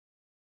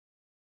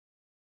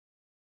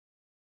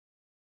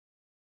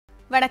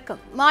வணக்கம்.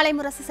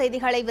 மாலைமுரசு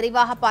செய்திகளை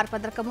விரிவாக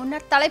பார்ப்பதற்கு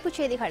முன்னர் தலைப்புச்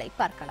செய்திகளை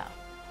பார்க்கலாம்.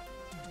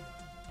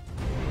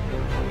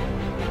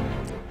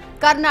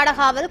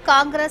 கர்நாடகாவில்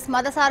காங்கிரஸ்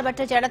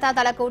மதசார்பற்ற ஜனதா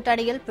தள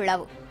கூட்டணியில்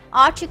பிளவு.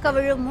 ஆட்சி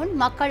கவிழும் முன்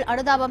மக்கள்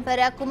அனுதாபம்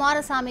பெற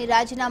குமாரசாமி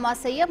ராஜினாமா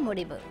செய்ய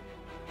முடிவு.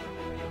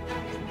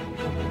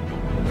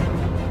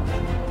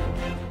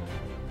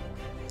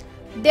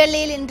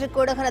 டெல்லியில் இன்று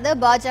கூடுகிறது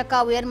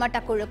பாஜக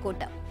உயர்மட்ட குழு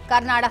கூட்டம்.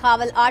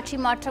 கர்நாடகாவில் ஆட்சி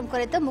மாற்றம்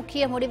குறித்து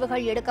முக்கிய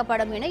முடிவுகள்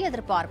எடுக்கப்படும் என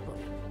எதிர்பார்ப்பு.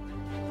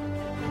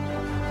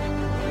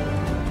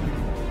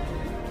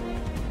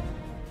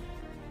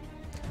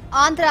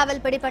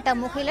 ஆந்திராவில் பிடிபட்ட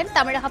முகிலன்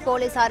தமிழக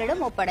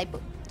போலீசாரிடம் ஒப்படைப்பு.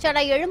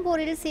 சென்னை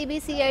எழும்பூரில்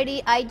சிபிசிஐடி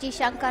ஐஜி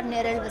சங்கர்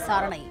நேரில்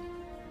விசாரணை.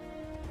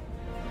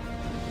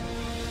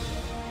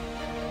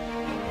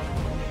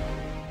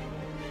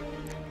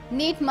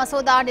 நீட்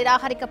மசோதா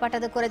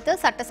நிராகரிக்கப்பட்டது குறித்து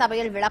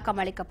சட்டசபையில்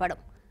விளக்கம்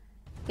அளிக்கப்படும்.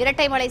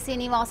 இரட்டைமலை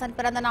சீனிவாசன்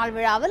பிறந்தநாள்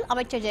விழாவில்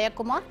அமைச்சர்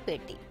ஜெயக்குமார்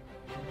பேட்டி.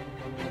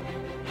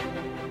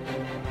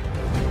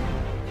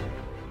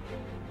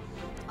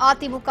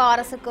 அதிமுக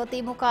அரசுக்கு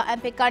திமுக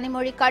எம்பி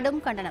கனிமொழி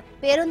கடும் கண்டனம்.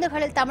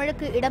 பேருந்துகளில்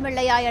தமிழுக்கு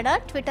இடமில்லையா என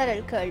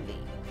ட்விட்டரில் கேள்வி.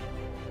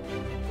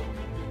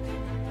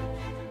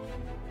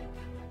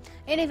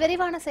 இனி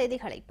விரிவான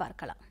செய்திகளை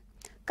பார்க்கலாம்.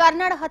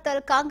 கர்நாடகத்தில்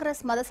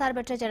காங்கிரஸ்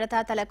மதசார்பற்ற ஜனதா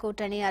தள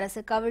கூட்டணி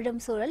அரசு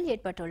கவிழும் சூழல்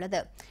ஏற்பட்டுள்ளது.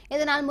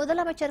 இதனால்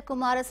முதலமைச்சர்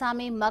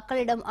குமாரசாமி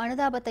மக்களிடம்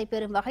அனுதாபத்தை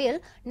பெறும் வகையில்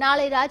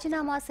நாளை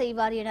ராஜினாமா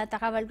செய்வார் என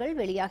தகவல்கள்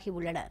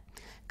வெளியாகியுள்ளன.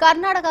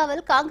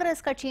 கர்நாடகாவில்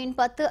காங்கிரஸ் கட்சியின்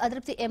 10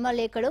 அதிருப்தி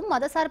எம்எல்ஏக்களும்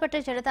மதசார்பற்ற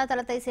ஜனதா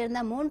தளத்தை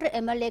சேர்ந்த 3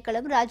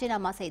 எம்எல்ஏக்களும்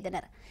ராஜினாமா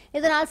செய்தனர்.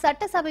 இதனால்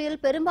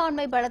சட்டசபையில்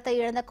பெரும்பான்மை பலத்தை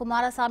இழந்த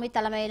குமாரசாமி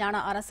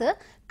தலைமையிலான அரசு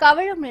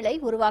கவிழும் நிலை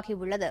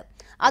உருவாகியுள்ளது.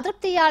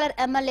 அதிருப்தியாளர்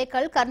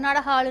எம்எல்ஏக்கள்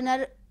கர்நாடக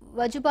ஆளுநர்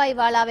வஜுபாய்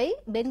வாலாவை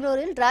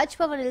பெங்களூரில்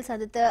ராஜ்பவனில்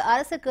சந்தித்து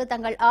அரசுக்கு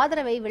தங்கள்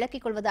ஆதரவை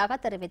விலக்கிக் கொள்வதாக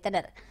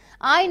தெரிவித்தனர்.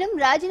 ஆயினும்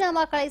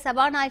ராஜினாமாக்களை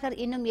சபாநாயகர்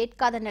இன்னும்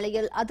ஏற்காத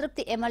நிலையில்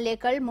அதிருப்தி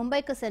எம்எல்ஏக்கள்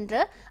மும்பைக்கு சென்று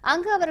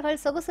அங்கு அவர்கள்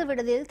சொகுசு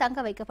விடுதியில்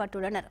தங்க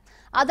வைக்கப்பட்டுள்ளனர்.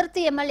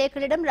 அதிருப்தி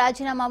எம்எல்ஏக்களிடம்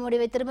ராஜினாமா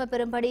முடிவை திரும்பப்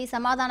பெறும்படி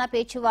சமாதான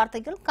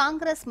பேச்சுவார்த்தையில்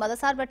காங்கிரஸ்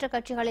மதசார்பற்ற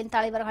கட்சிகளின்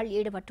தலைவர்கள்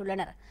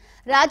ஈடுபட்டுள்ளனர்.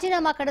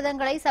 ராஜினாமா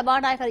கடிதங்களை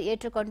சபாநாயகர்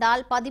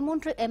ஏற்றுக்கொண்டால்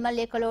 13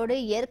 எம்எல்ஏக்களோடு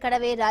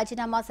ஏற்கனவே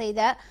ராஜினாமா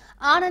செய்த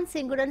ஆனந்த்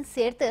சிங்குடன்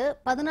சேர்த்து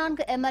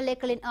 14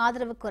 எம்எல்ஏக்களின்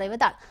ஆதரவு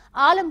குறைவதால்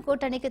ஆளும்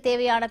கூட்டணிக்கு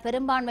தேவையான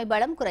பெரும்பான்மை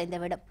பலம்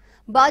குறைந்துவிடும்.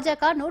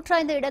 பாஜக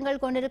 105 இடங்கள்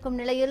கொண்டிருக்கும்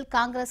நிலையில்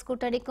காங்கிரஸ்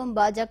கூட்டணிக்கும்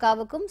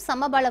பாஜகவுக்கும்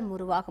சமபலம்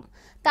உருவாகும்.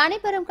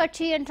 தனிப்பெரும்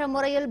கட்சி என்ற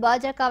முறையில்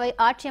பாஜகவை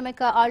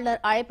ஆட்சியமைக்க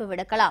ஆளுநர் அழைப்பு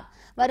விடுக்கலாம்.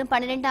 வரும்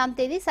 12ஆம்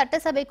தேதி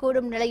சட்டசபை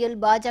கூடும் நிலையில்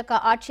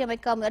பாஜக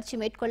ஆட்சியமைக்க முயற்சி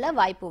மேற்கொள்ள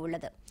வாய்ப்பு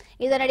உள்ளது.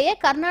 இதனிடையே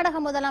கர்நாடக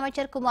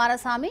முதலமைச்சர்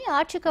குமாரசாமி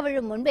ஆட்சி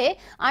கவிழும் முன்பே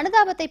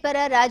அனுதாபத்தை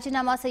பெற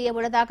ராஜினாமா செய்ய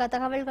உள்ளதாக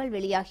தகவல்கள்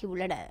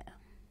வெளியாகியுள்ளன.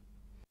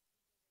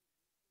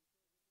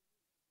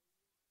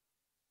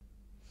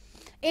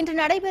 இன்று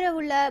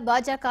நடைபெறவுள்ள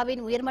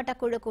பாஜகவின் உயர்மட்ட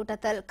குழு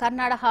கூட்டத்தில்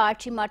கர்நாடக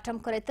ஆட்சி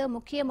மாற்றம் குறித்து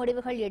முக்கிய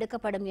முடிவுகள்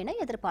எடுக்கப்படும் என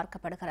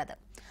எதிர்பார்க்கப்படுகிறது.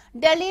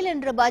 டெல்லியில்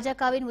இன்று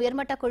பாஜகவின்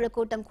உயர்மட்ட குழு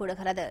கூட்டம்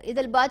கூடுகிறது.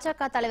 இதில்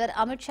பாஜக தலைவர்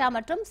அமித்ஷா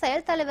மற்றும்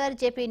செயல் தலைவர்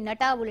ஜே.பி.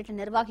 நட்டா உள்ளிட்ட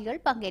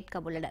நிர்வாகிகள்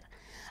பங்கேற்க உள்ளனர்.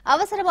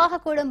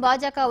 அவசரமாக கூடும்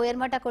பாஜக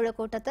உயர்மட்ட குழு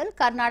கூட்டத்தில்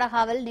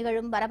கர்நாடகாவில்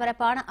நிகழும்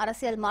பரபரப்பான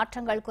அரசியல்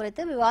மாற்றங்கள்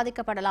குறித்து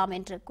விவாதிக்கப்படலாம்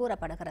என்று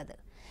கூறப்படுகிறது.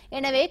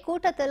 எனவே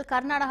கூட்டத்தில்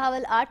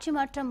கர்நாடகாவில் ஆட்சி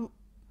மாற்றம்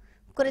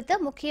குறித்த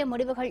முக்கிய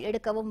முடிவுகள்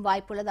எடுக்கவும்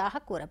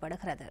வாய்ப்புள்ளதாக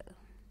கூறப்படுகிறது.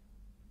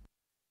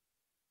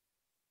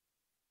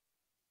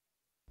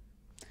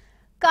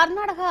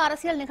 கர்நாடக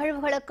அரசியல்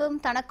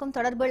நிகழ்வுகளுக்கும் தனக்கும்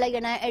தொடர்பில்லை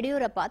என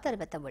எடியூரப்பா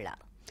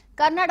தெரிவித்துள்ளார்.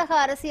 கர்நாடக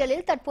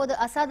அரசியலில் தற்போது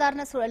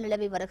அசாதாரண சூழல்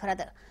நிலவி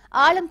வருகிறது.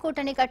 ஆளும்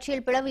கூட்டணி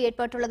கட்சியில் பிளவு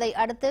ஏற்பட்டுள்ளதை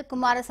அடுத்து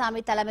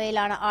குமாரசாமி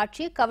தலைமையிலான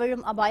ஆட்சி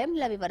கவிழும் அபாயம்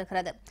நிலவி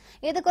வருகிறது.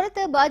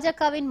 இதுகுறித்து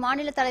பாஜகவின்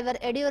மாநில தலைவர்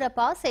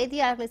எடியூரப்பா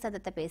செய்தியாளர்களை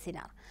சந்தித்து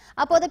பேசினார்.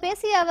 அப்போது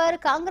பேசிய அவர்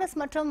காங்கிரஸ்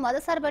மற்றும்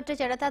மதசார்பற்ற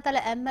ஜனதா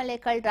தள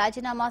எம்எல்ஏக்கள்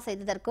ராஜினாமா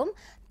செய்ததற்கும்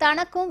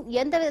தனக்கும்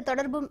எந்தவித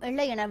தொடர்பும்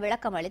இல்லை என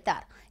விளக்கம்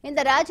அளித்தார்.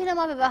 இந்த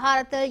ராஜினாமா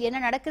விவகாரத்தில்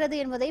என்ன நடக்கிறது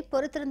என்பதை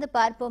பொறுத்திருந்து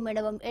பார்ப்போம்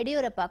எனவும்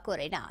எடியூரப்பா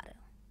கூறினார்.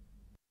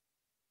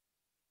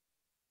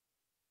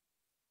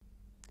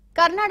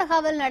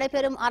 கர்நாடகாவில்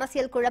நடைபெறும்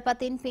அரசியல்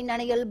குழப்பத்தின்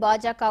பின்னணியில்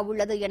பாஜக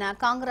உள்ளது என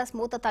காங்கிரஸ்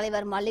மூத்த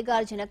தலைவர்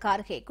மல்லிகார்ஜுன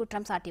கார்கே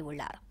குற்றம்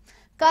சாட்டியுள்ளார்.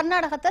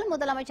 கர்நாடகத்தில்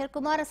முதலமைச்சர்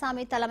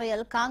குமாரசாமி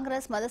தலைமையில்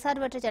காங்கிரஸ்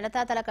மதசார்பற்ற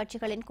ஜனதா தள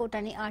கட்சிகளின்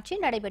கூட்டணி ஆட்சி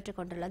நடைபெற்றுக்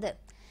கொண்டுள்ளது.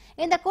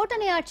 இந்த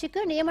கூட்டணி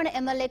ஆட்சிக்கு நியமன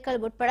எம்எல்ஏக்கள்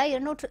உட்பட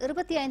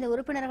 225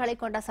 உறுப்பினர்களை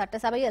கொண்ட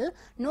சட்டசபையில்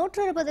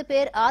 120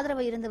 பேர்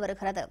ஆதரவு இருந்து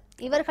வருகிறது.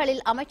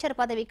 இவர்களில் அமைச்சர்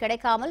பதவி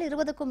கிடைக்காமல்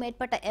 20க்கும்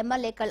மேற்பட்ட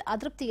எம்எல்ஏக்கள்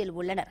அதிருப்தியில்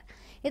உள்ளனர்.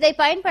 இதை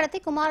பயன்படுத்தி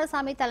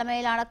குமாரசாமி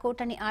தலைமையிலான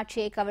கூட்டணி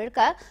ஆட்சியை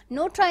கவிழ்க்க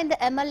 105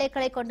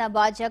 எம்எல்ஏக்களை கொண்ட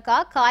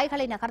பாஜக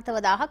காய்களை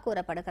நகர்த்துவதாக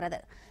கூறப்படுகிறது.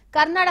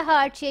 கர்நாடக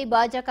ஆட்சியை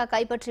பாஜக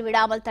கைப்பற்றி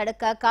விடாமல்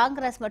தடுக்க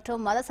காங்கிரஸ்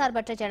மற்றும்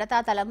மதசார்பற்ற ஜனதா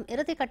தளம்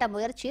இறுதிக்கட்ட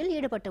முயற்சியில்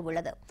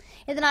ஈடுபட்டுள்ளது.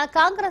 இதனால்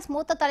காங்கிரஸ்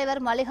மூத்த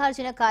தலைவர்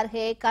மல்லிகார்ஜுன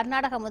கார்கே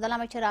கர்நாடக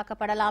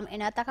முதலமைச்சராக்கப்படலாம்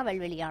என தகவல்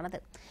வெளியானது.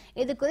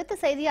 இதுகுறித்து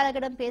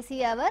செய்தியாளர்களிடம்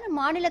பேசிய அவர்,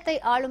 மாநிலத்தை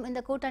ஆளும்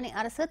இந்த கூட்டணி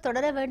அரசு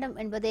தொடர வேண்டும்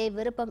என்பதே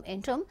விருப்பம்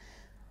என்றும்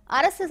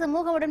அரசு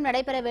சுமூகமுடன்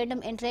நடைபெற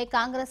வேண்டும் என்றே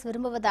காங்கிரஸ்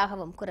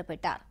விரும்புவதாகவும்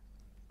குறிப்பிட்டார்.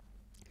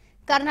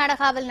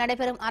 கர்நாடகாவில்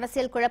நடைபெறும்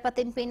அரசியல்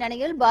குழப்பத்தின்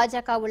பின்னணியில்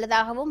பாஜக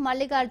உள்ளதாகவும்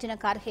மல்லிகார்ஜுன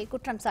கார்கே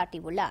குற்றம்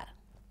சாட்டியுள்ளார்.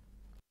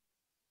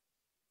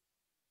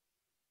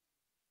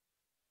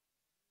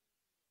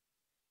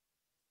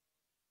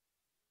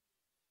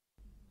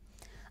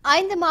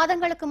 ஐந்து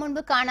மாதங்களுக்கு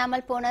முன்பு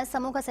காணாமல் போன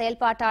சமூக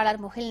செயல்பாட்டாளர்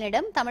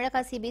முகிலனிடம்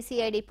தமிழக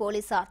சிபிசிஐடி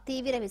போலீசார்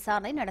தீவிர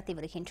விசாரணை நடத்தி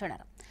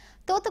வருகின்றனர்.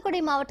 தூத்துக்குடி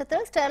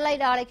மாவட்டத்தில்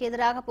ஸ்டெர்லைட் ஆலைக்கு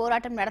எதிராக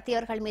போராட்டம்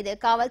நடத்தியவர்கள் மீது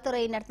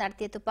காவல்துறையினர்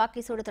நடத்திய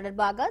துப்பாக்கி சூடு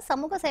தொடர்பாக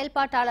சமூக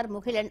செயல்பாட்டாளர்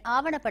முகிலன்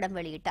ஆவணப்படம்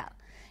வெளியிட்டார்.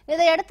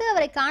 இதையடுத்து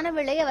அவரை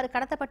காணவில்லை, அவர்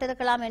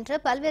கடத்தப்பட்டிருக்கலாம் என்று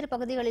பல்வேறு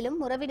பகுதிகளிலும்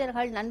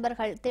உறவினர்கள்,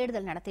 நண்பர்கள்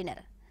தேடுதல்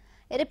நடத்தினர்.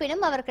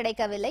 இருப்பினும் அவர்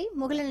கிடைக்கவில்லை.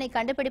 முகிலனை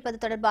கண்டுபிடிப்பது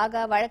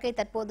தொடர்பாக வழக்கை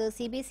தற்போது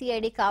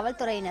சிபிசிஐடி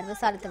காவல்துறையினர்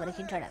விசாரித்து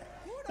வருகின்றனர்.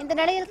 இந்த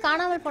நிலையில்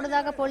காணாமல்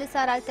போனதாக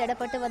போலீசாரால்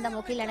தேடப்பட்டு வந்த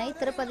முகிலனை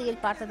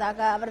திருப்பதியில் பார்த்ததாக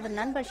அவரது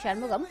நண்பர்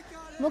சண்முகம்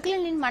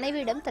முகிலனின்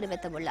மனைவியிடம்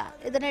தெரிவித்துள்ளார்.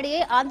 இதனிடையே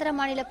ஆந்திர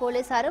மாநில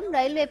போலீசாரும்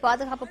ரயில்வே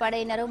பாதுகாப்பு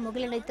படையினரும்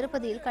முகிலனை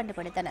திருப்பதியில்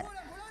கண்டுபிடித்தனர்.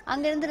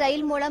 அங்கிருந்து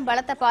ரயில் மூலம்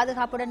பலத்த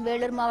பாதுகாப்புடன்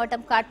வேலூர்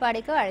மாவட்டம்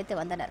காட்பாடிக்கு அழைத்து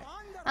வந்தனர்.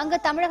 அங்கு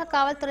தமிழக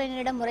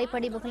காவல்துறையினரிடம்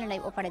முறைப்படி முகிலனை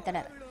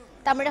ஒப்படைத்தனர்.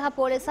 தமிழக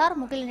போலீசார்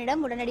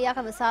முகிலனிடம்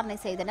உடனடியாக விசாரணை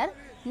செய்தனர்.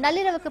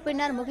 நள்ளிரவுக்கு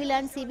பின்னர்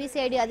முகிலன்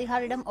சிபிசிஐடி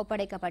அதிகாரியிடம்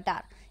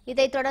ஒப்படைக்கப்பட்டார்.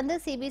 இதைத் தொடர்ந்து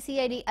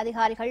சிபிசிஐடி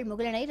அதிகாரிகள்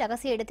முகிலனை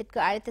ரகசிய இடத்திற்கு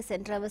அழைத்து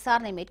சென்று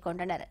விசாரணை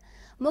மேற்கொண்டனர்.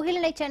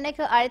 முகிலனை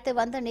சென்னைக்கு அழைத்து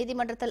வந்து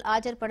நீதிமன்றத்தில்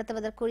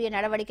ஆஜர்படுத்துவதற்குரிய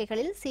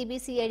நடவடிக்கைகளில்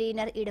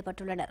சிபிசிஐடியினர்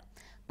ஈடுபட்டுள்ளனர்.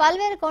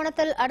 பல்வேறு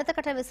கோணத்தில் அடுத்த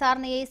கட்ட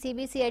விசாரணையை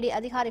சிபிசிஐடி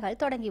அதிகாரிகள்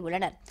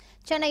தொடங்கியுள்ளனர்.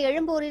 சென்னை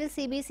எழும்பூரில்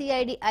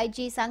சிபிசிஐடி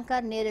ஐஜி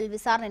சங்கர் நேரில்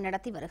விசாரணை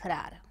நடத்தி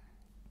வருகிறார்.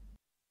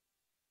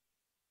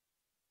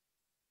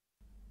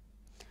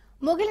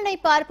 முகிலனை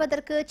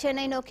பார்ப்பதற்கு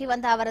சென்னை நோக்கி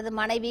வந்த அவரது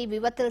மனைவி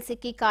விபத்தில்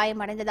சிக்கி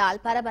காயமடைந்ததால்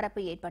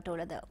பரபரப்பு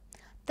ஏற்பட்டுள்ளது.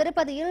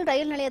 திருப்பதியில்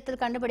ரயில் நிலையத்தில்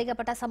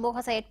கண்டுபிடிக்கப்பட்ட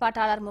சமூக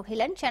செயற்பாட்டாளர்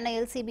முகிலன்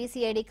சென்னையில்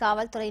சிபிசிஐடி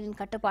காவல்துறையின்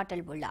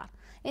கட்டுப்பாட்டில் உள்ளார்.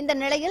 இந்த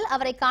நிலையில்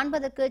அவரை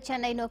காண்பதற்கு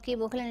சென்னை நோக்கி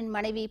முகிலனின்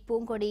மனைவி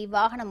பூங்கொடி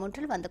வாகனம்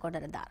ஒன்றில் வந்து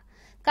கொண்டிருந்தார்.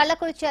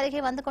 கள்ளக்குறிச்சி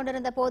அருகே வந்து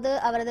கொண்டிருந்த போது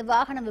அவரது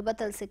வாகனம்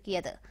விபத்தில்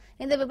சிக்கியது.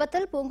 இந்த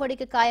விபத்தில்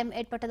பூங்கொடிக்கு காயம்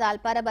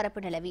ஏற்பட்டதால்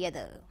பரபரப்பு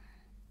நிலவியது.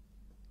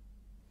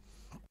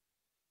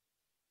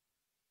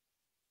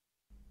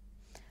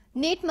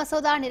 நீட்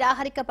மசோதா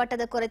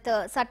நிராகரிக்கப்பட்டது குறித்து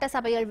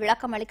சட்டசபையில்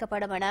விளக்கம்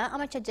அளிக்கப்படும் என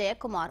அமைச்சர்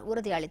ஜெயக்குமார்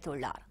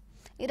உறுதியளித்துள்ளார்.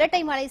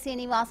 இரட்டைமலை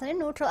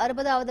சீனிவாசனின்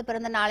 160வது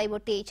பிறந்த நாளை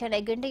ஒட்டி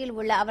சென்னை கிண்டியில்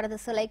உள்ள அவரது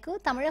சிலைக்கு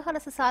தமிழக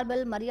அரசு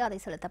சார்பில் மரியாதை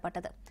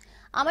செலுத்தப்பட்டது.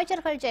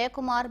 அமைச்சர்கள்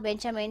ஜெயக்குமார்,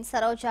 பெஞ்சமின்,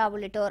 சரோஜா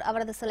உள்ளிட்டோர்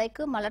அவரது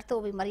சிலைக்கு மலர்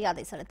தூவி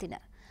மரியாதை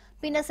செலுத்தினர்.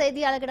 பின்னர்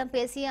செய்தியாளர்களிடம்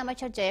பேசிய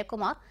அமைச்சர்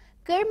ஜெயக்குமார்,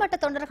 கீழ்மட்ட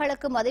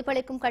தொண்டர்களுக்கு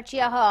மதிப்பளிக்கும்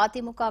கட்சியாக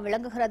அதிமுக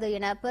விளங்குகிறது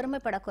என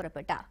பெருமைப்பட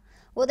குறிப்பிட்டார்.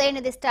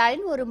 உதயநிதி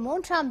ஸ்டாலின் ஒரு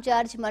 3ஆம்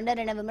ஜார்ஜ் மன்னர்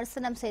என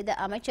விமர்சனம் செய்த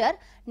அமைச்சர்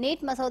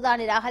நீட் மசோதா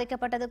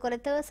நிராகரிக்கப்பட்டது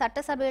குறித்து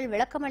சட்டசபையில்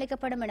விளக்கம்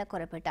அளிக்கப்படும் என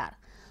குறிப்பிட்டார்.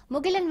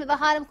 முகிலன்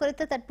விவகாரம்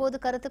குறித்து தற்போது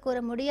கருத்து கூற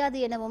முடியாது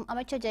எனவும்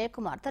அமைச்சர்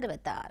ஜெயக்குமார்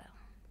தெரிவித்தார்.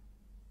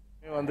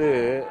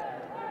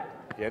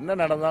 என்ன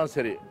நடந்தாலும்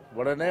சரி,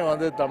 உடனே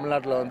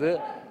தமிழ்நாட்டில்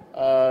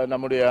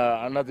நம்முடைய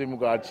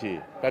அதிமுக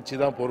கட்சி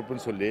தான்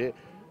பொறுப்புன்னு சொல்லி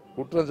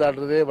குற்றம்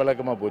சாட்டுறதே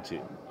வழக்கமாக போச்சு.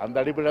 அந்த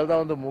அடிப்படையில்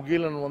தான்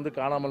முகிலன்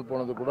காணாமல்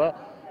போனது கூட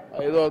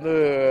ஏதோ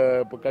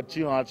இப்போ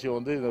கட்சியும்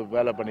ஆட்சியும் இது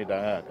வேலை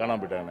பண்ணிட்டாங்க,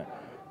 காணாமல் போயிட்டாங்க.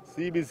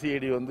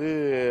 சிபிசிஐடி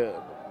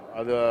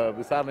அதை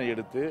விசாரணை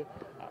எடுத்து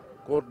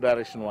கோர்ட்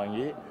டைரக்ஷன்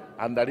வாங்கி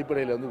அந்த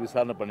அடிப்படையில்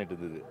விசாரணை பண்ணிட்டு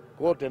இருந்தது.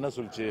 கோர்ட் என்ன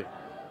சொல்லிச்சு?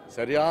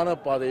 சரியான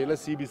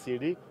பாதையில்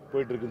சிபிசிஐடி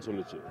போயிட்டு இருக்குன்னு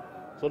சொல்லிச்சு.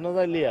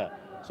 சொன்னதா இல்லையா?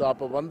 ஸோ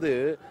அப்போ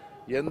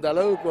எந்த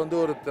அளவுக்கு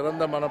ஒரு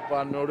திறந்த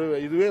மனப்பான்மையோடு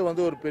இதுவே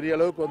ஒரு பெரிய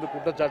அளவுக்கு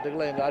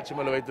குற்றச்சாட்டுகளை எங்கள் ஆட்சி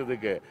மேலே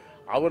வைத்ததுக்கு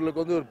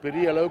அவர்களுக்கு ஒரு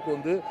பெரிய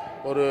அளவுக்கு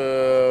ஒரு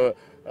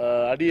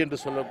அடி என்று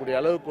சொல்லக்கூடிய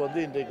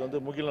அளவுக்கு இன்றைக்கு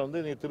முகிலன்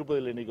இன்னைக்கு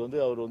திருப்பதியில்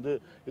இன்னைக்கு அவர்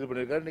இது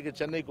பண்ணியிருக்காரு. இன்னைக்கு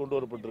சென்னை கொண்டு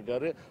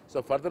வரப்பட்டிருக்காரு.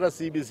 ஸோ ஃபர்தராக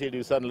சிபிசிஐடி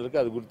விசாரணை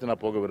இருக்கு. அது குறித்து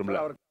நான் போக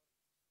விரும்பல.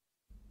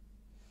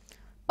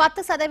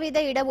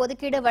 10%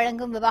 இடஒதுக்கீடு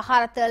வழங்கும்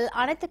விவகாரத்தில்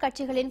அனைத்து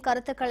கட்சிகளின்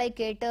கருத்துக்களை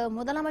கேட்டு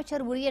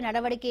முதலமைச்சர் உரிய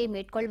நடவடிக்கையை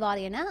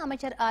மேற்கொள்வார் என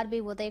அமைச்சர் RB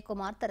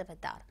உதயகுமார்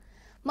தெரிவித்தார்.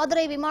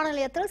 மதுரை விமான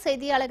நிலையத்தில்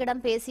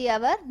செய்தியாளர்களிடம் பேசிய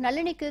அவர்,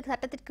 நளினிக்கு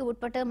சட்டத்திற்கு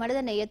உட்பட்டு மனித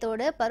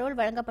நேயத்தோடு பரோல்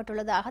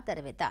வழங்கப்பட்டுள்ளதாக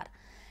தெரிவித்தார்.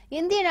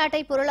 இந்திய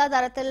நாட்டை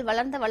பொருளாதாரத்தில்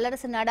வளர்ந்த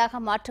வல்லரசு நாடாக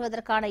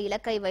மாற்றுவதற்கான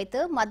இலக்கை வைத்து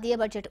மத்திய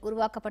பட்ஜெட்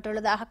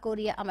உருவாக்கப்பட்டுள்ளதாக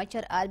கூறிய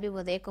அமைச்சர் RB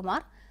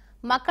உதயகுமார்,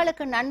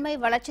 மக்களுக்கு நன்மை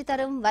வளர்ச்சி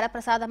தரும்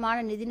வரப்பிரசாதமான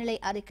நிதிநிலை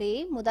அறிக்கையை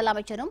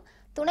முதலமைச்சரும்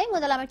துணை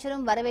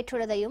முதலமைச்சரும்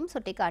வரவேற்றுள்ளதையும்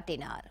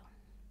சுட்டிக்காட்டினார்.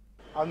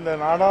 அந்த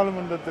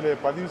நாடாளுமன்றத்திலே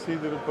பதிவு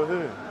செய்திருப்பது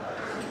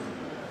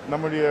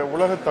நம்முடைய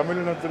உலக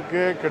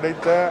தமிழினத்திற்கே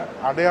கிடைத்த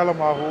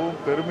அடையாளமாகவும்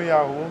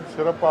பெருமையாகவும்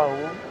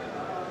சிறப்பாகவும்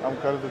நாம்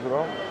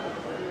கருதுகிறோம்.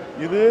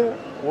 இது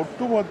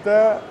ஒட்டுமொத்த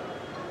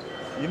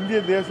இந்திய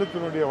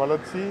தேசத்தினுடைய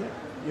வளர்ச்சி,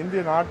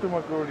 இந்திய நாட்டு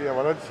மக்களுடைய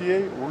வளர்ச்சியை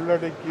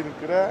உள்ளடக்கி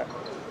இருக்கிற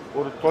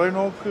ஒரு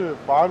தொலைநோக்கு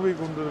பார்வை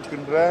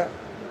கொண்டிருக்கின்ற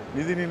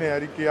நிதிநிலை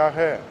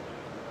அறிக்கையாக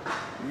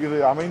இது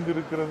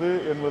அமைந்திருக்கிறது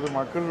என்பது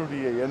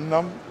மக்களுடைய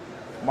எண்ணம்.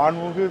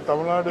 மாண்புமிகு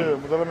தமிழ்நாடு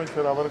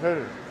முதலமைச்சர்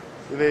அவர்கள்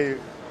இதை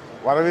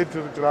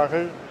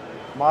வரவேற்றிருக்கிறார்கள்.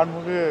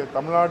 மாண்புமிகு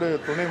தமிழ்நாடு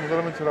துணை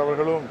முதலமைச்சர்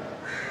அவர்களும்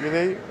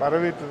இதை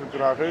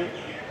வரவேற்றிருக்கிறார்கள்.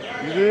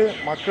 இது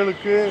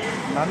மக்களுக்கு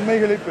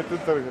நன்மைகளை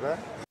பெற்றுத்தருகிற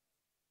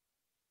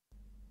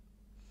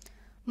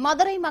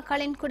மதுரை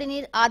மக்களின்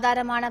குடிநீர்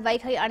ஆதாரமான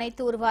வைகை அணை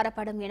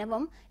தூர்வாரப்படும்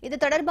எனவும் இது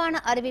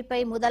தொடர்பான அறிவிப்பை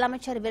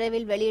முதலமைச்சர்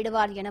விரைவில்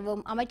வெளியிடுவார்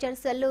எனவும் அமைச்சர்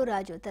செல்லூர்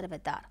ராஜு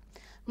தெரிவித்தார்.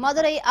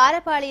 மதுரை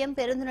ஆரப்பாளையம்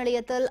பேருந்து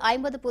நிலையத்தில்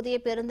 50 புதிய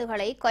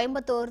பேருந்துகளை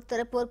கோயம்புத்தூர்,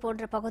 திருப்பூர்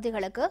போன்ற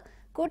பகுதிகளுக்கு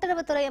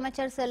கூட்டுறவுத்துறை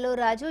அமைச்சர்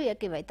செல்லூர் ராஜு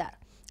இயக்கி வைத்தார்.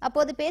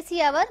 அப்போது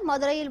பேசிய அவர்,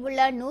 மதுரையில்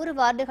உள்ள 100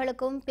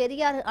 வார்டுகளுக்கும்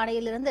பெரியாறு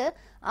அணையிலிருந்து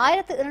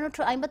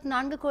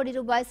 1254 கோடி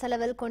ரூபாய்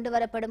செலவில்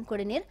கொண்டுவரப்படும்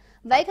குடிநீர்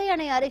வைகை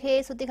அணை அருகே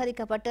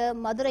சுத்திகரிக்கப்பட்டு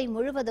மதுரை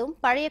முழுவதும்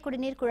பழைய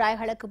குடிநீர்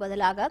குழாய்களுக்கு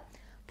பதிலாக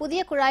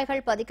புதிய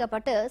குழாய்கள்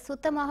பதிக்கப்பட்டு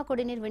சுத்தமாக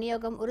குடிநீர்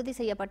விநியோகம் உறுதி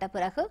செய்யப்பட்ட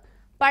பிறகு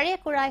பழைய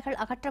குழாய்கள்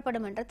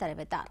அகற்றப்படும் என்று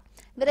தெரிவித்தார்.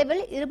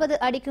 விரைவில் 20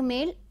 அடிக்கு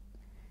மேல்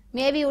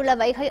மேவியுள்ள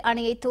வைகை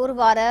அணையை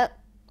தூர்வார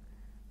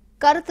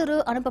கருத்துரு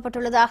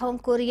அனுப்பப்பட்டுள்ளதாகவும்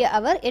கூறிய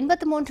அவர்,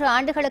 83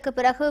 ஆண்டுகளுக்கு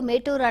பிறகு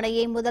மேட்டூர்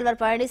அணையை முதல்வர்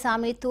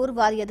பழனிசாமி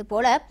தூர்வாரியது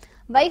போல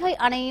வைகை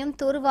அணையையும்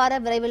தூர்வார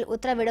விரைவில்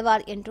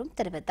உத்தரவிடுவார் என்றும்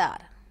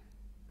தெரிவித்தார்.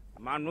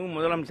 மாண்புமிகு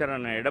முதலமைச்சர்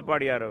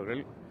எடப்பாடியார்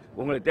அவர்கள்,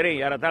 உங்களுக்கு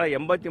தெரியும், ஏறத்தாழ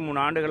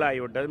 83 ஆண்டுகள்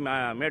ஆகிவிட்டது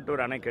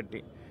மேட்டூர் அணை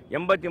கட்டி.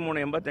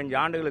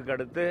 83-85 ஆண்டுகளுக்கு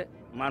அடுத்து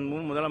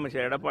மாண்புமிகு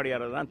முதலமைச்சர்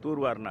எடப்பாடியார் தான்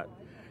தூர்வாரினார்.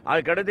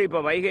 அதுக்கடுத்து இப்போ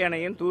வைகை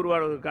அணையும்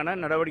தூர்வாருவதற்கான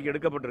நடவடிக்கை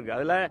எடுக்கப்பட்டிருக்கு.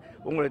 அதில்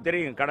உங்களுக்கு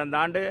தெரியும், கடந்த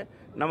ஆண்டு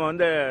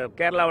நம்ம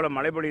கேரளாவில்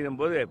மழை பெய்யும்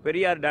போது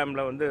பெரியார்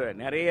டேமில்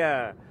நிறைய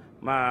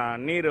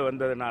நீர்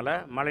வந்ததுனால,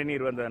 மழை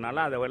நீர்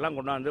வந்ததுனால அதெல்லாம்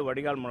கொண்டாந்து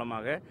வடிகால்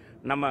மூலமாக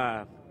நம்ம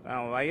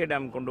வைகை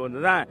டேம் கொண்டு வந்து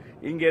தான்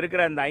இங்கே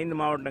இருக்கிற அந்த 5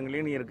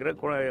 மாவட்டங்களிலும் இருக்கிற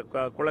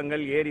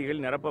குளங்கள்,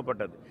 ஏரிகள்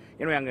நிரப்பப்பட்டது.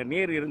 எனவே அங்கே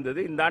நீர் இருந்தது.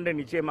 இந்த ஆண்டு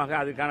நிச்சயமாக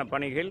அதுக்கான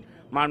பணிகள்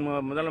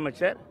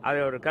முதலமைச்சர்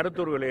அதை ஒரு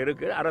கருத்துருவில்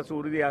இருக்கு. அரசு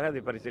உறுதியாக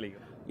அதை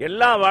பரிசீலிக்கும்.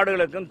 எல்லா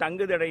வார்டுகளுக்கும்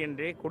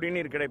தங்குதடையின்றி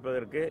குடிநீர்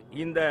கிடைப்பதற்கு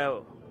இந்த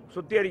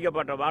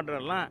சுத்திகரிக்கப்பட்ட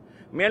வாட்டரெல்லாம்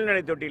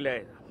மேல்நிலை தொட்டியில்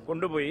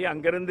கொண்டு போய்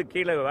அங்கிருந்து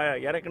கீழே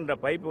இறக்கின்ற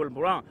பைப்புகள்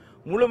பூரா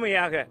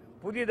முழுமையாக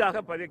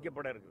புதிதாக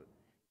பதிக்கப்பட இருக்குது.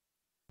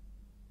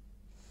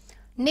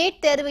 நீட்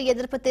தேர்வு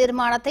எதிர்ப்பு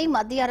தீர்மானத்தை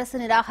மத்திய அரசு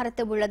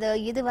நிராகரித்து உள்ளது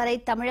இதுவரை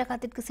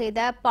தமிழகத்திற்கு செய்த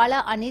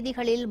பல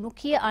அநீதிகளில்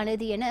முக்கிய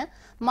அநீதி என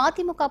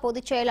மதிமுக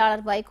பொதுச்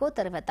செயலாளர் வைகோ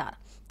தெரிவித்தார்.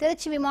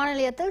 திருச்சி விமான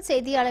நிலையத்தில்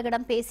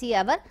செய்தியாளர்களிடம் பேசிய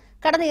அவர்,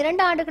 கடந்த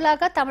 2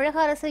 ஆண்டுகளாக தமிழக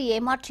அரசு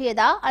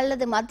ஏமாற்றியதா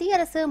அல்லது மத்திய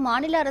அரசு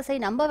மாநில அரசை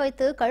நம்ப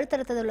வைத்து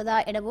கழுத்தறுத்துள்ளதா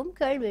எனவும்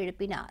கேள்வி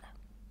எழுப்பினார்.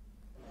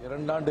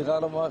 2 ஆண்டு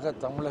காலமாக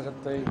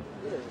தமிழகத்தை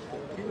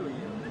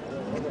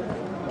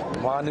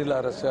மாநில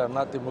அரசு,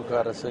 அதிமுக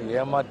அரசு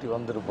ஏமாற்றி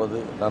வந்திருப்பது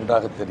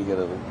நன்றாக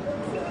தெரிகிறது.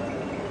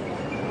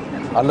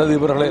 அல்லது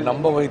இவர்களை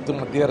நம்ப வைத்து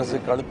மத்திய அரசு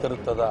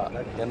கழுத்தறுத்ததா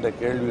என்ற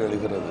கேள்வி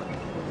எழுகிறது.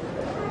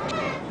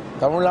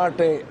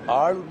 தமிழ்நாட்டை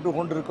ஆண்டு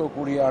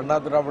கொண்டிருக்கக்கூடிய அண்ணா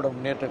திராவிட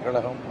முன்னேற்றக்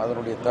கழகம்,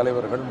 அதனுடைய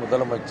தலைவர்கள்,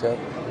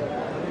 முதலமைச்சர்,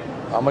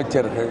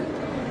 அமைச்சர்கள்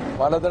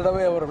பல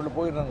தடவை அவர்கள்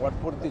போய் நாங்கள்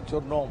வற்புறுத்தி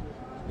சொன்னோம்,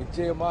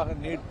 நிச்சயமாக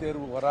நீட்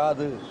தேர்வு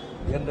வராது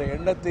என்ற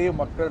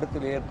எண்ணத்தையும்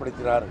மக்களிடத்தில்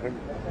ஏற்படுத்தினார்கள்.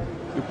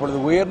 இப்பொழுது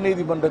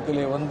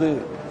உயர்நீதிமன்றத்திலே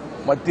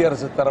மத்திய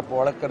அரசு தரப்பு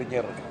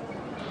வழக்கறிஞர்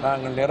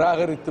நாங்கள்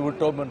நிராகரித்து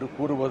விட்டோம் என்று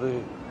கூறுவது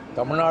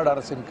தமிழ்நாடு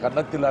அரசின்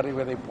கன்னத்தில்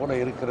அறிவதைப் போல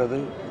இருக்கிறது.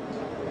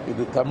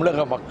 இது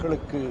தமிழக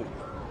மக்களுக்கு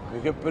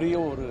மிகப்பெரிய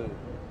ஒரு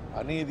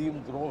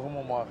அநீதியும்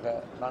துரோகமுமாக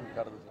நான்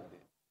கருதுகிறேன்.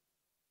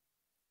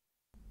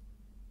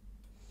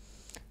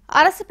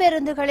 அரசு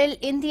பேருந்துகளில்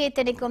இந்தியை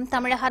திணிக்கும்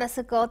தமிழக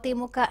அரசுக்கு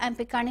திமுக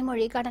எம்பி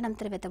கனிமொழி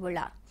கண்டனம்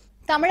தெரிவித்துள்ளார்.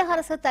 தமிழக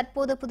அரசு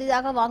தற்போது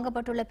புதிதாக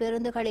வாங்கப்பட்டுள்ள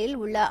பேருந்துகளில்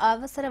உள்ள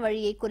அவசர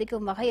வழியை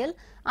குறிக்கும் வகையில்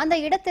அந்த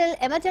இடத்தில்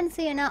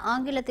எமர்ஜென்சி என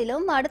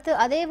ஆங்கிலத்திலும், அடுத்து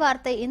அதே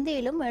வார்த்தை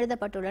இந்தியிலும்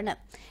எழுதப்பட்டுள்ளன.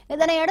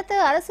 இதனையடுத்து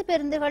அரசு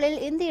பேருந்துகளில்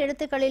இந்தி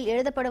எழுத்துக்களில்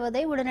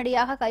எழுதப்படுவதை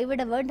உடனடியாக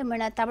கைவிட வேண்டும்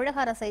என தமிழக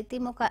அரசை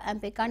திமுக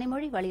எம்பி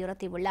கனிமொழி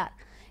வலியுறுத்தியுள்ளார்.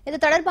 இது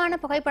தொடர்பான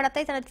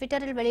புகைப்படத்தை தனது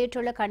ட்விட்டரில்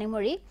வெளியிட்டுள்ள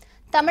கனிமொழி,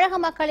 தமிழக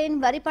மக்களின்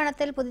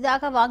வரிப்பணத்தில்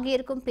புதிதாக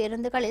வாங்கியிருக்கும்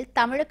பேருந்துகளில்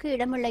தமிழுக்கு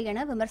இடமில்லை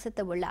என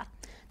விமர்சித்துள்ளார்.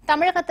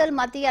 தமிழகத்தில்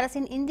மத்திய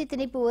அரசின் இந்தி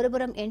திணிப்பு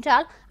ஒருபுறம்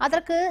என்றால்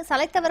அதற்கு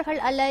சளைத்தவர்கள்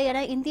அல்ல என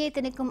இந்தியை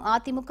திணிக்கும்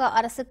அதிமுக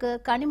அரசுக்கு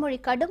கனிமொழி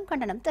கடும்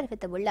கண்டனம்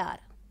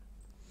தெரிவித்துள்ளார்.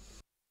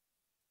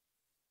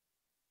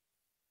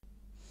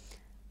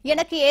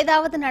 எனக்கு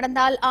ஏதாவது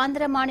நடந்தால்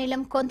ஆந்திர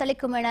மாநிலம்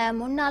கொந்தளிக்கும் என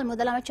முன்னாள்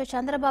முதலமைச்சர்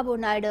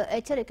சந்திரபாபு நாயுடு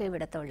எச்சரிக்கை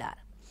விடுத்துள்ளார்.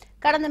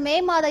 கடந்த மே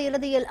மாத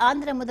இறுதியில்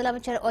ஆந்திர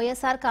முதலமைச்சர்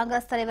OSR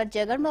காங்கிரஸ் தலைவர்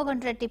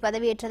ஜெகன்மோகன் ரெட்டி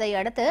பதவியேற்றதை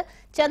அடுத்து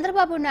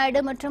சந்திரபாபு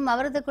நாயுடு மற்றும்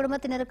அவரது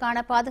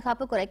குடும்பத்தினருக்கான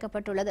பாதுகாப்பு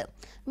குறைக்கப்பட்டுள்ளது.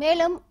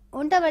 மேலும்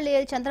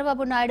உண்டவள்ளியில்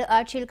சந்திரபாபு நாயுடு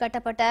ஆட்சியில்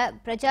கட்டப்பட்ட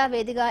பிரஜா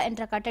வேதிகா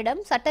என்ற கட்டடம்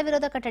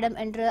சட்டவிரோத கட்டடம்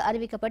என்று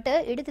அறிவிக்கப்பட்டு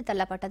இடித்து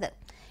தள்ளப்பட்டது.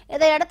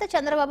 இதையடுத்து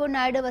சந்திரபாபு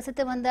நாயுடு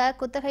வசித்து வந்த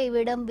குத்தகை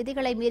வீடும்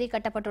விதிகளை மீறி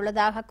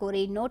கட்டப்பட்டுள்ளதாக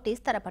கூறி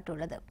நோட்டீஸ்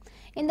தரப்பட்டுள்ளது.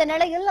 இந்த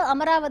நிலையில்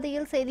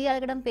அமராவதியில்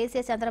செய்தியாளர்களிடம்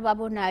பேசிய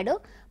சந்திரபாபு நாயுடு,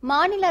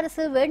 மாநில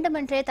அரசு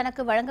வேண்டுமென்றே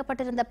தனக்கு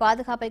வழங்கப்பட்டிருந்த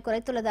பாதுகாப்பை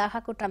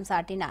குறைத்துள்ளதாக குற்றம்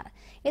சாட்டினார்.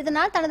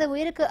 இதனால் தனது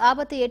உயிருக்கு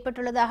ஆபத்து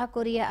ஏற்பட்டுள்ளதாக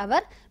கூறிய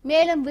அவர்,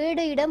 மேலும்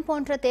வீடு, இடம்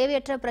போன்ற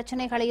தேவையற்ற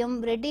பிரச்சினைகளையும்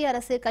ரெட்டி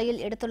அரசு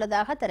கையில்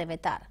எடுத்துள்ளதாக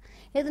தெரிவித்தார்.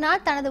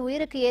 இதனால் தனது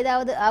உயிருக்கு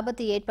ஏதாவது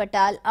ஆபத்து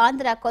ஏற்பட்டால்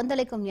ஆந்திரா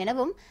கொந்தளிக்கும்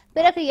எனவும்,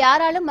 பிறகு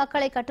யாராலும்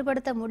மக்களை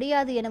கட்டுப்படுத்த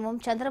முடியாது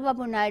எனவும்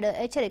சந்திரபாபு நாயுடு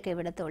எச்சரிக்கை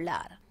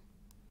விடுத்துள்ளார்.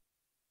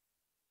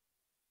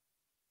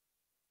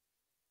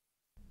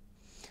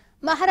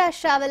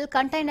 மகாராஷ்டிராவில்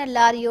கண்டெய்னர்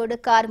லாரியோடு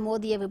கார்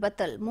மோதிய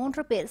விபத்தில்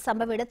 3 பேர்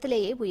சம்பவ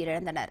இடத்திலேயே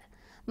உயிரிழந்தனர்.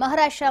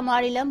 மகாராஷ்டிரா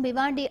மாநிலம்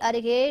பிவாண்டி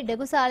அருகே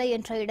டெகுசாலை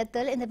என்ற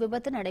இடத்தில் இந்த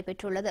விபத்து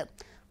நடைபெற்றுள்ளது.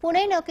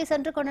 புனே நோக்கி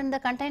சென்று கொண்டிருந்த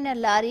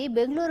கண்டெய்னர் லாரி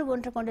பெங்களூரு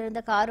ஒன்று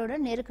கொண்டிருந்த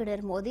காருடன் நேருக்கு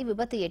நேர் மோதி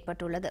விபத்து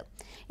ஏற்பட்டுள்ளது.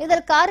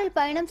 இதில் காரில்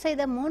பயணம்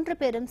செய்த 3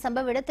 பேரும்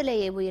சம்பவ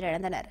இடத்திலேயே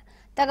உயிரிழந்தனர்.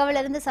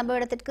 தகவலறிந்து சம்பவ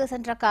இடத்திற்கு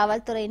சென்ற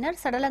காவல்துறையினர்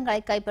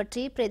சடலங்களை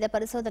கைப்பற்றி பிரேத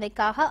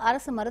பரிசோதனைக்காக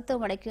அரசு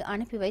மருத்துவமனைக்கு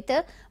அனுப்பி வைத்து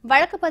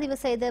வழக்கு பதிவு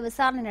செய்து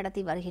விசாரணை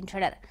நடத்தி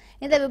வருகின்றனர்.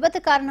 இந்த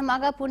விபத்து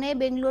காரணமாக புனே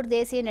பெங்களூர்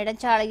தேசிய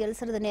நெடுஞ்சாலையில்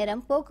சிறிது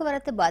நேரம்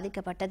போக்குவரத்து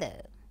பாதிக்கப்பட்டது.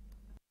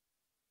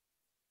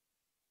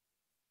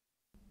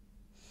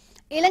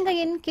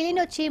 இலங்கையின்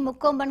கிளிநொச்சி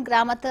முக்கொம்பன்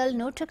கிராமத்தில்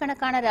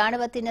நூற்றுக்கணக்கான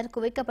ராணுவத்தினர்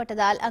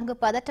குவிக்கப்பட்டதால் அங்கு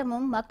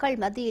பதட்டமும் மக்கள்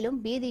மத்தியிலும்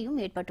பீதியும்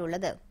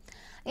ஏற்பட்டுள்ளது.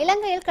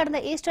 இலங்கையில் கடந்த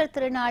ஈஸ்டர்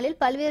திருநாளில்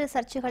பல்வேறு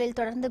சர்ச்சைகளில்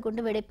தொடர்ந்து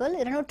குண்டுவெடிப்பில்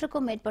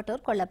 200க்கும்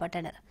மேற்பட்டோர்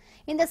கொல்லப்பட்டனர்.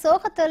 இந்த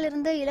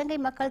சோகத்திலிருந்து இலங்கை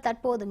மக்கள்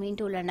தற்போது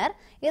மீண்டுள்ளனர்.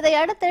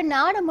 இதையடுத்து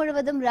நாடு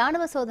முழுவதும்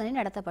ராணுவ சோதனை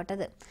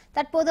நடத்தப்பட்டது.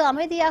 தற்போது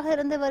அமைதியாக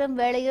இருந்து வரும்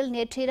வேளையில்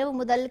நேற்றிரவு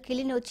முதல்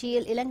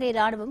கிளிநொச்சியில் இலங்கை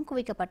ராணுவம்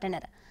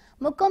குவிக்கப்பட்டனர்.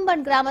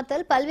 முக்கொம்பன்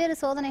கிராமத்தில் பல்வேறு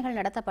சோதனைகள்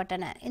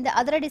நடத்தப்பட்டன. இந்த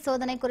அதிரடி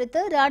சோதனை குறித்து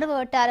ராணுவ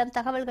வட்டாரம்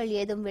தகவல்கள்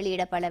ஏதும்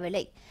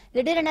வெளியிடப்படவில்லை.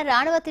 திடீரென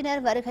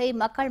ராணுவத்தினர் வருகை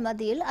மக்கள்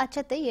மத்தியில்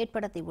அச்சத்தை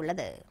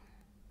ஏற்படுத்தியுள்ளது.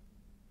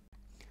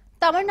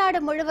 தமிழ்நாடு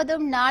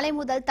முழுவதும் நாளை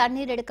முதல்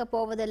தண்ணீர் எடுக்கப்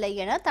போவதில்லை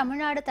என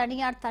தமிழ்நாடு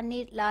தனியார்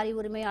தண்ணீர் லாரி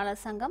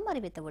உரிமையாளர் சங்கம்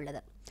அறிவித்துள்ளது.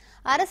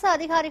 அரசு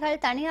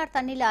அதிகாரிகள் தனியார்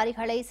தண்ணீர்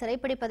லாரிகளை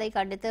சிறைப்பிடிப்பதை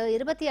கண்டித்து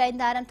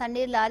 25,000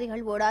 தண்ணீர்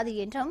லாரிகள் ஓடாது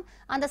என்றும்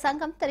அந்த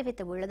சங்கம்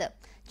தெரிவித்துள்ளது.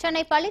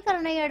 சென்னை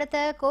பள்ளிக்கரணை அடுத்த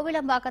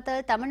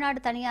கோவிலம்பாக்கத்தில் தமிழ்நாடு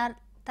தனியார்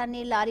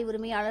தண்ணீர் லாரி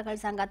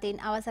உரிமையாளர்கள் சங்கத்தின்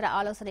அவசர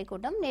ஆலோசனைக்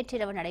கூட்டம்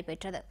நேற்றிரவு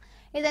நடைபெற்றது.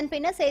 இதன்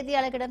பின்னர்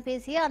செய்தியாளர்களிடம்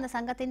பேசிய அந்த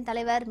சங்கத்தின்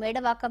தலைவர்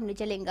மேடவாக்கம்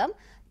நிஜலிங்கம்,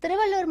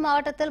 திருவள்ளூர்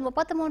மாவட்டத்தில்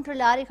 33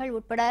 லாரிகள்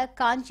உட்பட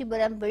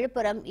காஞ்சிபுரம்,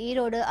 விழுப்புரம்,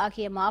 ஈரோடு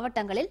ஆகிய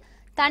மாவட்டங்களில்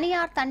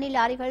தனியார் தண்ணீர்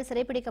லாரிகள்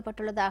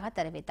சிறைப்பிடிக்கப்பட்டுள்ளதாக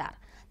தெரிவித்தார்.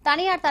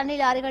 தனியார்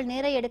தண்ணீர் லாரிகள்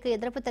நீரை எடுக்க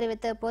எதிர்ப்பு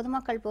தெரிவித்து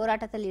பொதுமக்கள்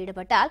போராட்டத்தில்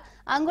ஈடுபட்டால்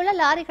அங்குள்ள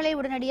லாரிகளை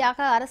உடனடியாக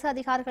அரசு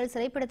அதிகாரிகள்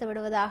சிறைப்பிடித்து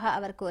விடுவதாக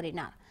அவர்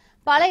கூறினார்.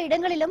 பல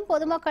இடங்களிலும்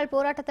பொதுமக்கள்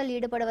போராட்டத்தில்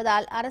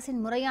ஈடுபடுவதால்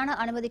அரசின் முறையான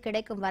அனுமதி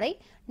கிடைக்கும் வரை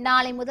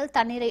நாளை முதல்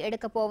தண்ணீரை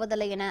எடுக்கப்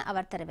போவதில்லை என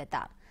அவர்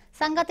தெரிவித்தார்.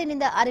 சங்கத்தின்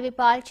இந்த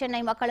அறிவிப்பால்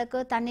சென்னை மக்களுக்கு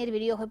தண்ணீர்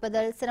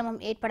விநியோகிப்பதில்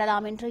சிரமம்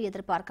ஏற்படலாம் என்று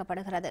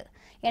எதிர்பார்க்கப்படுகிறது.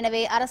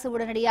 எனவே அரசு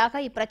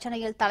உடனடியாக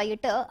இப்பிரச்சினையில்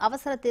தலையிட்டு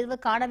அவசர தீர்வு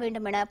காண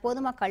வேண்டும் என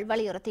பொதுமக்கள்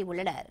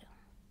வலியுறுத்தியுள்ளனர்.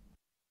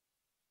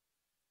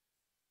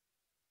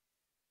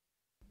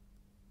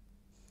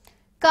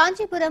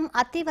 காஞ்சிபுரம்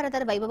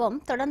அத்திவரதர் வைபவம்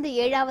தொடர்ந்து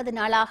 7வது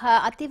நாளாக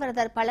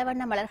அத்திவரதர்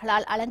பலவண்ண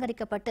மலர்களால்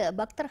அலங்கரிக்கப்பட்டு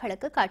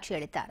பக்தர்களுக்கு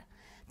காட்சியளித்தார்.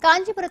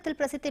 காஞ்சிபுரத்தில்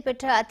பிரசித்தி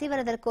பெற்ற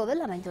அத்திவரதர்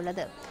கோவில்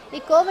அமைந்துள்ளது.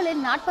 இக்கோவிலில்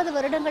 40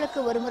 வருடங்களுக்கு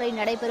ஒருமுறை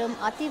நடைபெறும்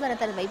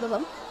அத்திவரதர்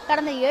வைபவம்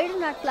கடந்த 7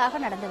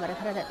 நாட்களாக நடந்து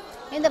வருகிறது.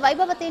 இந்த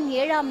வைபவத்தின்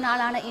 7ஆம்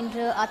நாளான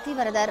இன்று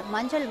அத்திவரதர்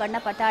மஞ்சள்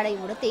வண்ண பட்டாடை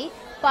உடுத்தி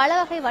பல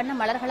வகை வண்ண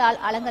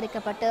மலர்களால்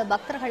அலங்கரிக்கப்பட்டு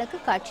பக்தர்களுக்கு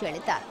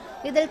காட்சியளித்தார்.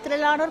 இதில்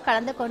திரளானோர்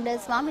கலந்து கொண்டு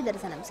சுவாமி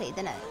தரிசனம்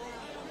செய்தனர்.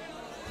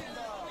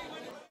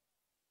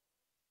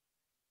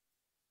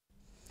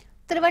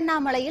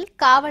 திருவண்ணாமலையில்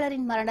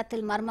காவலரின்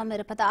மரணத்தில் மர்மம்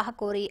இருப்பதாக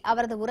கூறி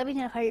அவரது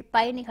உறவினர்கள்,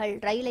 பயணிகள்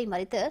ரயிலை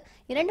மறித்து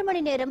 2 மணி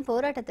நேரம்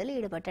போராட்டத்தில்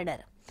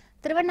ஈடுபட்டனர்.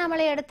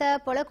 திருவண்ணாமலை அடுத்த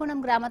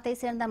பொலக்குணம் கிராமத்தை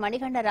சேர்ந்த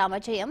மணிகண்ட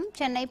ராமஜெயம்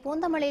சென்னை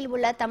பூந்தமல்லியில்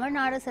உள்ள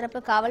தமிழ்நாடு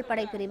சிறப்பு காவல்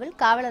படை பிரிவில்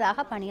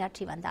காவலராக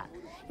பணியாற்றி வந்தார்.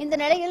 இந்த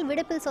நிலையில்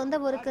விடுப்பில்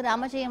சொந்த ஊருக்கு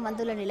ராமஜெயம்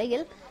வந்துள்ள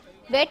நிலையில்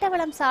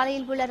வேட்டவளம்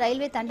சாலையில் உள்ள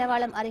ரயில்வே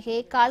தண்டவாளம் அருகே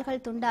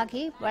கால்கள்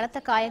துண்டாகி பலத்த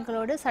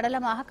காயங்களோடு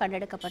சடலமாக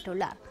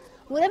கண்டெடுக்கப்பட்டுள்ளார்.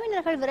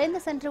 உறவினர்கள் விரைந்து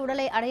சென்று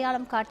உடலை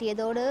அடையாளம்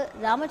காட்டியதோடு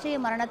ராமஜெய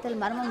மரணத்தில்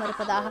மர்மம்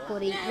இருப்பதாக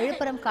கூறி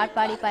விழுப்புரம்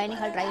காட்பாடி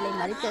பயணிகள் ரயிலை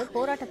மறித்து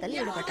போராட்டத்தில்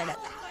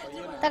ஈடுபட்டனர்.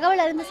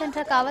 தகவல் அறிந்து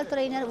சென்ற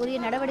காவல்துறையினர் உரிய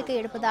நடவடிக்கை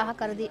எடுப்பதாக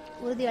கருதி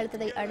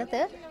உறுதியளித்ததை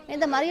அடுத்து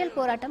இந்த மறியல்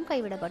போராட்டம்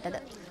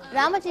கைவிடப்பட்டது.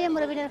 ராமஜெயம்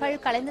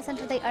உறவினர்கள் கலைந்து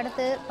சென்றதை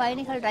அடுத்து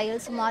பயணிகள்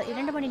ரயில் சுமார்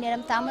 2 மணி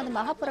நேரம்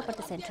தாமதமாக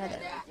புறப்பட்டு சென்றது.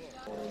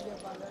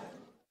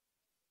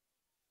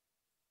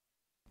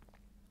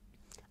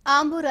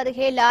 ஆம்பூர்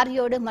அருகே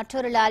லாரியோடு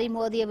மற்றொரு லாரி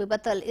மோதிய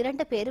விபத்தில்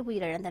 2 பேர்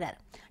உயிரிழந்தனர்.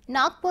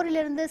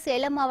 நாக்பூரிலிருந்து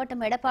சேலம்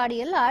மாவட்டம்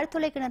எடப்பாடியில்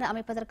ஆழ்துளை கிணறு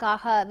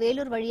அமைப்பதற்காக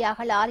வேலூர்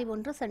வழியாக லாரி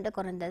ஒன்று சென்று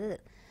கொண்டிருந்தது.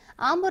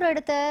 ஆம்பூர்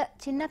அடுத்த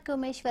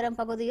சின்னகுமேஸ்வரம்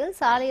பகுதியில்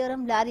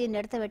சாலையோரம் லாரியை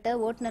நிறுத்திவிட்டு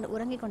ஓட்டுநர்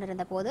உறங்கிக்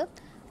கொண்டிருந்த போது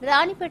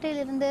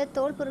ராணிப்பேட்டையிலிருந்து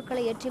தோல்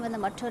பொருட்களை ஏற்றி வந்த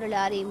மற்றொரு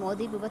லாரி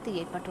மோதி விபத்து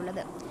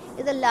ஏற்பட்டுள்ளது.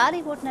 இதில்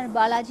லாரி ஓட்டுநர்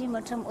பாலாஜி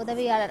மற்றும்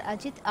உதவியாளர்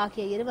அஜித்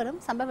ஆகிய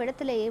இருவரும் சம்பவ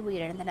இடத்திலேயே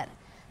உயிரிழந்தனர்.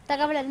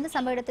 தகவல் அறிந்து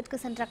சம்பவ இடத்திற்கு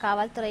சென்ற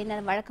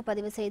காவல்துறையினர் வழக்கு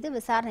பதிவு செய்து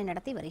விசாரணை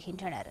நடத்தி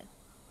வருகின்றனர்.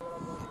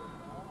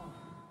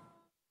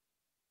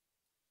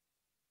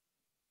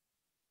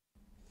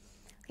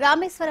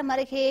 ராமேஸ்வரம்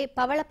அருகே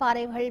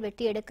பவளப்பாறைகள்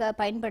வெட்டி எடுக்க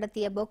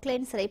பயன்படுத்திய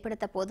பொக்லைன்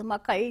சிறைப்பிடித்த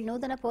பொதுமக்கள்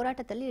நூதன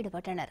போராட்டத்தில்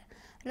ஈடுபட்டனர்.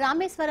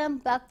 ராமேஸ்வரம்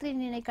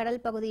பக்திரிணை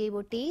கடல் பகுதியை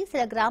ஒட்டி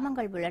சில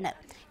கிராமங்கள் உள்ளன.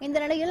 இந்த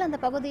நிலையில் அந்த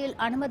பகுதியில்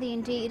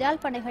அனுமதியின்றி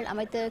இறால் பண்ணைகள்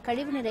அமைத்து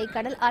கழிவுநீரை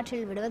கடல்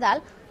ஆற்றில்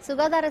விடுவதால்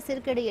சுகாதார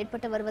சீர்கேடு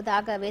ஏற்பட்டு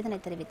வருவதாக வேதனை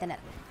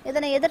தெரிவித்தனர்.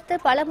 இதனை எதிர்த்து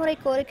பலமுறை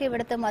கோரிக்கை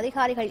விடுத்தும்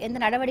அதிகாரிகள் எந்த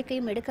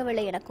நடவடிக்கையும்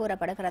எடுக்கவில்லை என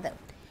கூறப்படுகிறது.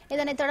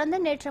 இதனைத் தொடர்ந்து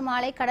நேற்று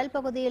மாலை கடல்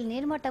பகுதியில்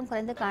நீர்மட்டம்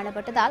குறைந்து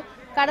காணப்பட்டதால்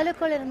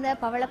கடலுக்குள் இருந்த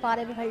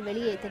பவளப்பாறைகள்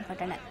வெளியேற்றி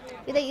தென்பட்டன.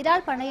 இதை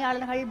இறால்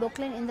பண்ணையாளர்கள்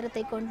பொக்லைன்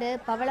இயந்திரத்தை கொண்டு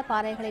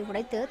பவளப்பாறைகளை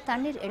உடைத்து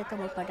தண்ணீர் எடுக்க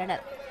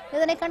முற்பட்டனர்.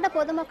 இதனை கண்ட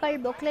பொதுமக்கள்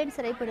பொக்லைன்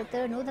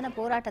சிறைப்பிடித்து நூதன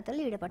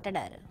போராட்டத்தில்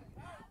ஈடுபட்டனர்.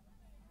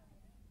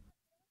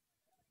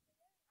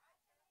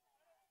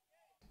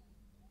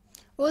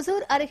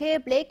 ஒசூர் அருகே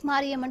பிளேக்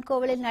மாரியம்மன்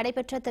கோவிலில்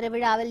நடைபெற்ற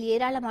திருவிழாவில்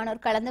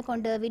ஏராளமானோர் கலந்து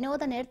கொண்டு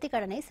வினோத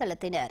நேர்த்திக்கடனை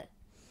செலுத்தினர்.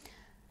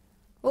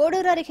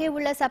 ஓடூர் அருகே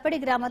உள்ள சப்படி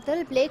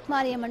கிராமத்தில் பிளேக்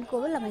மாரியம்மன்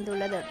கோவில்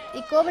அமைந்துள்ளது.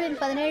 இக்கோவிலின்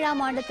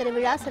 17ஆம் ஆண்டு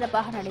திருவிழா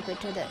சிறப்பாக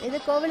நடைபெற்றது. இது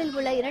கோவிலில்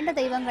உள்ள 2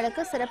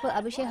 தெய்வங்களுக்கு சிறப்பு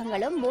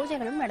அபிஷேகங்களும்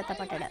பூஜைகளும்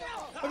நடத்தப்பட்டன.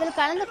 இதில்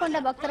கலந்து கொண்ட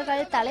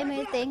பக்தர்கள்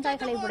தலைமையில்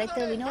தேங்காய்களை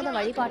உடைத்து வினோத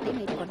வழிபாட்டை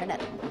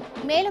மேற்கொண்டனர்.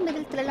 மேலும்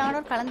இதில்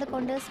திரளானோர் கலந்து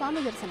கொண்டு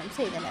சுவாமி தரிசனம்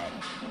செய்தனர்.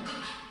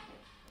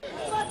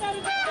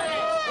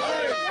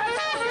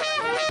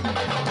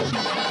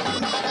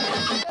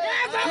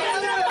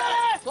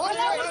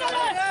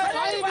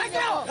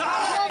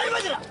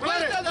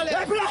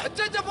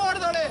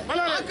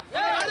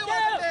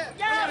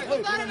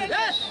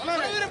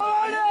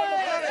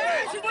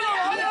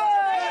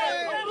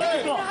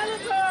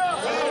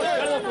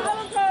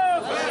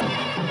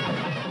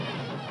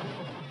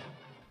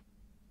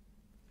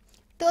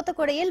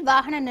 தூத்துக்குடியில்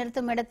வாகன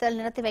நிறுத்தும் இடத்தில்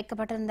நிறுத்தி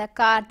வைக்கப்பட்டிருந்த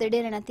கார்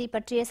திடீரென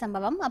தீப்பற்றிய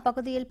சம்பவம்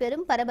அப்பகுதியில்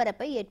பெரும்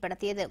பரபரப்பை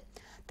ஏற்படுத்தியது.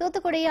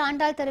 தூத்துக்குடி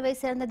ஆண்டாள் தெருவை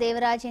சேர்ந்த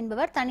தேவராஜ்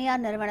என்பவர்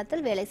தனியார்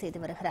நிறுவனத்தில் வேலை செய்து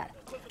வருகிறார்.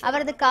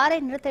 அவரது காரை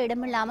நிறுத்த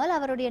இடமில்லாமல்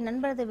அவருடைய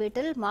நண்பரது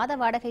வீட்டில் மாத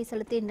வாடகை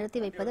செலுத்தி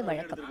நிறுத்தி வைப்பது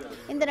வழக்கம்.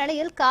 இந்த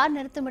நிலையில் கார்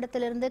நிறுத்தும்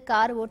இடத்திலிருந்து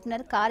கார்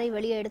ஓட்டுநர் காரை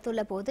வெளியே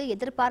எடுத்துள்ள போது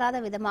எதிர்பாராத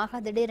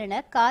விதமாக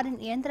திடீரென காரின்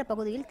இயந்திர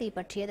பகுதியில்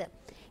தீப்பற்றியது.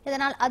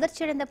 இதனால்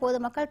அதிர்ச்சியடைந்த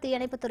பொதுமக்கள்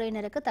தீயணைப்புத்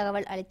துறையினருக்கு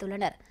தகவல்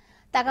அளித்துள்ளனர்.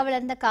 தகவல்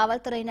அறிந்த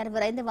காவல்துறையினர்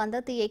விரைந்து வந்து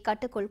தீயை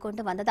கட்டுக்குள்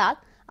கொண்டு வந்ததால்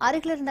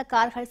அருகிலிருந்த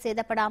கார்கள்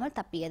சேதப்படாமல்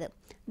தப்பியது.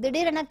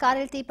 திடீரென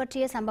காரில்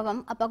தீப்பற்றிய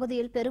சம்பவம்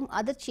அப்பகுதியில் பெரும்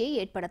அதிர்ச்சியை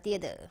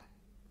ஏற்படுத்தியது.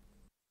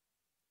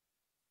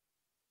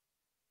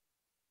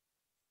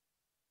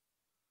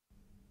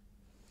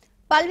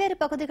 பல்வேறு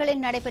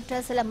பகுதிகளில்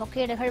நடைபெற்ற சில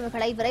முக்கிய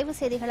நிகழ்வுகளை விரைவு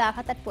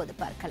செய்திகளாக தற்போது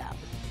பார்க்கலாம்.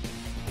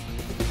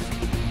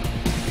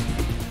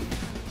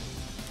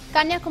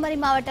 கன்னியாகுமரி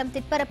மாவட்டம்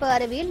திற்பரப்பு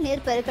அருவியில்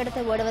நீர்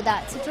பெருக்கெடுத்து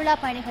ஓடுவதால் சுற்றுலா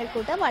பயணிகள்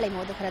கூட்டம்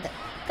அலைமோதுகிறது.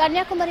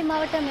 கன்னியாகுமரி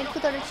மாவட்டம் மேற்கு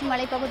தொடர்ச்சி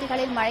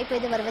மலைப்பகுதிகளில் மழை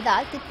பெய்து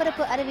வருவதால்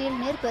திற்பரப்பு அருவியில்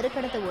நீர்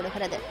பெருக்கெடுத்து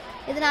ஓடுகிறது.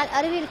 இதனால்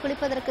அருவியில்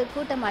குளிப்பதற்கு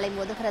கூட்டம்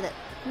அலைமோதுகிறது.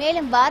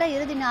 மேலும் வார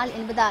இறுதி நாள்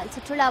என்பதால்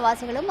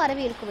சுற்றுலாவாசிகளும்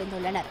அருவியில்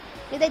குவிந்துள்ளனர்.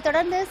 இதைத்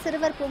தொடர்ந்து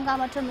சிறுவர் பூங்கா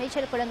மற்றும்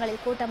நீச்சல்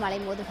குளங்களில் கூட்டம்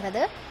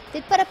அலைமோதுகிறது.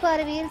 திற்பரப்பு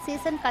அருவியில்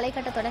சீசன் களை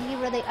கட்ட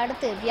தொடங்கியுள்ளதை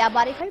அடுத்து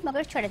வியாபாரிகள்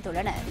மகிழ்ச்சி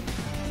அடைந்துள்ளனர்.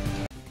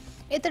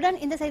 இத்துடன்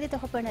இந்த செய்தி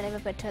தொகுப்பு நிறைவு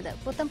பெற்றது.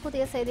 புத்தம்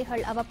புதிய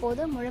செய்திகள்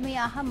அவ்வப்போது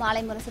முழுமையாக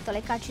மாலை முரசு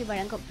தொலைக்காட்சி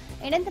வழங்கும்.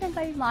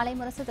 இணைந்திருங்கள் மாலை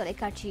முரசு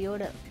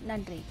தொலைக்காட்சியோடு.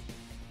 நன்றி.